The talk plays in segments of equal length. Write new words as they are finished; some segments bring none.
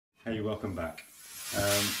Hey, welcome back.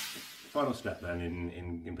 Final step then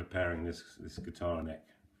in preparing this guitar neck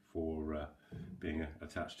for being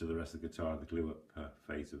attached to the rest of the guitar, the glue up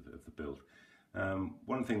phase of the build.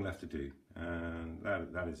 One thing left to do,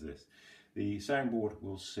 that is this. The soundboard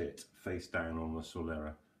will sit face down on the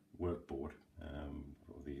Solera workboard,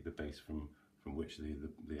 or the base from which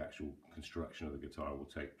the actual construction of the guitar will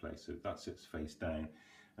take place. So that sits face down,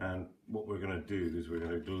 and what we're going to do is we're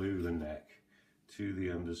going to glue the neck to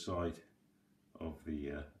the underside of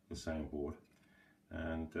the soundboard,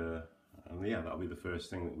 and yeah, that'll be the first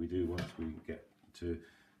thing that we do once we get to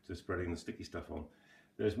spreading the sticky stuff on.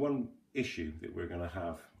 There's one issue that we're going to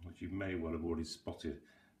have, which you may well have already spotted,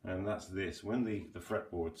 and that's this: when the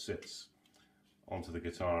fretboard sits onto the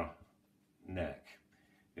guitar neck,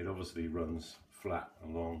 it obviously runs flat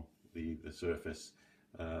along the surface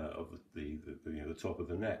of the top of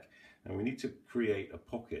the neck, and we need to create a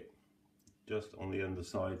pocket just on the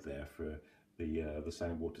underside there for the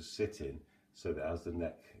soundboard to sit in, so that as the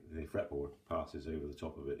fretboard passes over the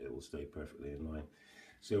top of it, it will stay perfectly in line.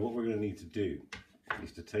 So what we're going to need to do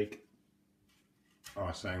is to take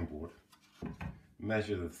our soundboard,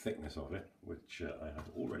 measure the thickness of it, which I have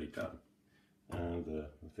already done, and the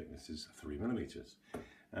thickness is 3mm,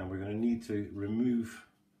 and we're going to need to remove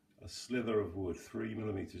a slither of wood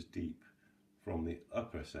 3mm deep from the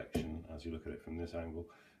upper section. As you look at it from this angle,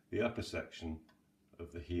 the upper section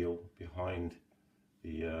of the heel behind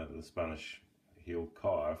the Spanish heel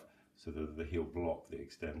carve, so that the heel block that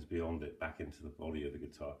extends beyond it back into the body of the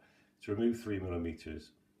guitar. To remove 3mm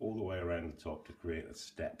all the way around the top to create a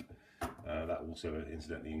step. That also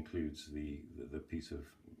incidentally includes the piece of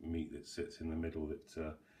meat that sits in the middle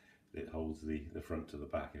that holds the front to the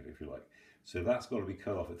back, if you like. So that's got to be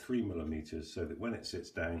cut off at 3mm, so that when it sits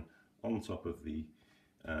down on top of the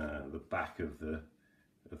back of the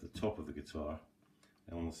top of the guitar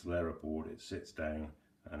on the Solera board, it sits down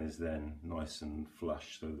and is then nice and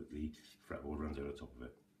flush, so that the fretboard runs over the top of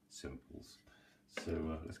it. Simples.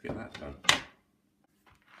 So let's get that done.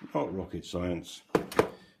 Not rocket science.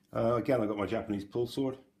 Again, I got my Japanese pull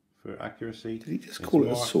sword for accuracy. Did he just call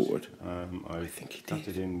it a sword? I think he cut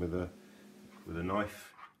did. it in with a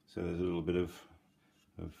knife, so there's a little bit of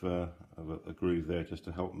a groove there just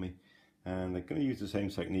to help me. And I'm going to use the same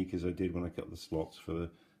technique as I did when I cut the slots for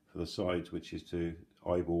the sides, which is to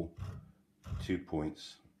eyeball 2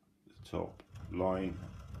 points, the top line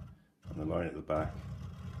and the line at the back,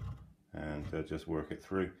 and just work it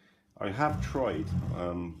through. I have tried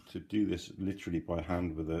to do this literally by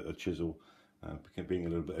hand with a chisel, being a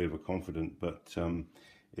little bit overconfident, but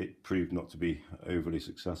it proved not to be overly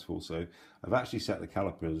successful. So I've actually set the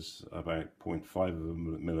calipers about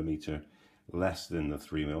 0.5 less than the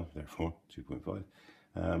 3mm, therefore 2.5,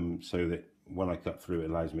 so that when I cut through, it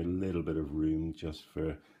allows me a little bit of room just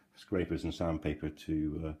for scrapers and sandpaper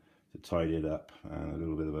to tidy it up, and a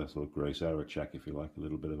little bit of a sort of gross error check, if you like, a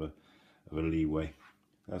little bit of a leeway.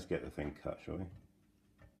 Let's get the thing cut, shall we?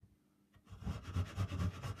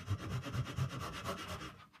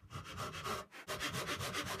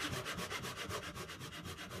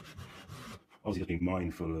 Obviously, just being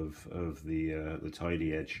mindful of the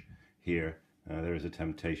tidy edge here. There is a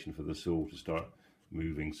temptation for the saw to start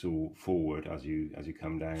moving forward as you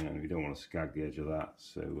come down, and we don't want to scag the edge of that.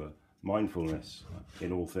 So mindfulness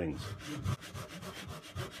in all things.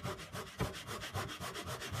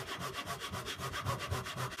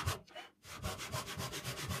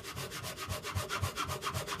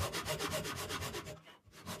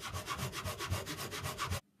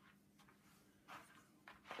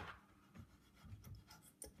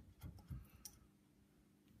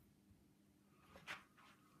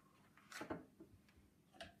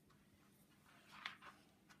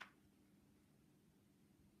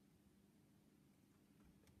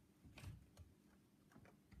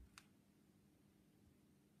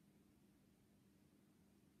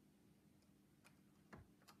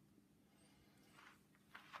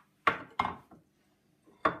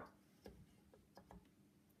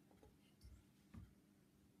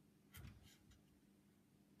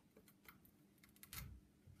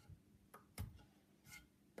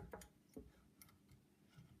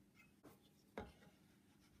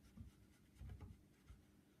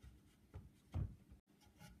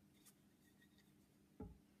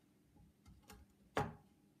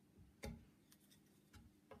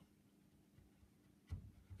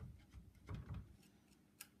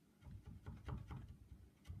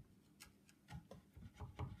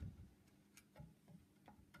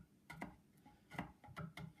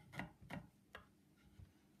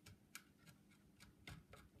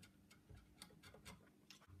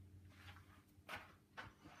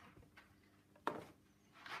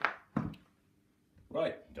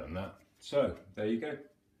 than that. So there you go.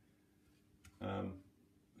 I don't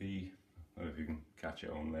know if you can catch it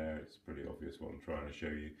on there, it's pretty obvious what I'm trying to show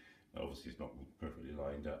you. Obviously it's not perfectly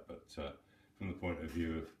lined up, but from the point of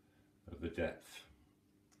view of the depth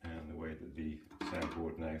and the way that the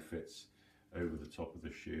soundboard now fits over the top of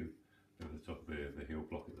the shoe, over the top of the heel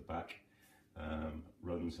block at the back,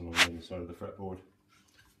 runs along the inside of the fretboard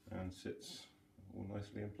and sits all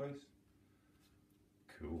nicely in place.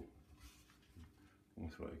 Cool.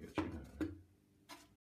 Almost like I get you now.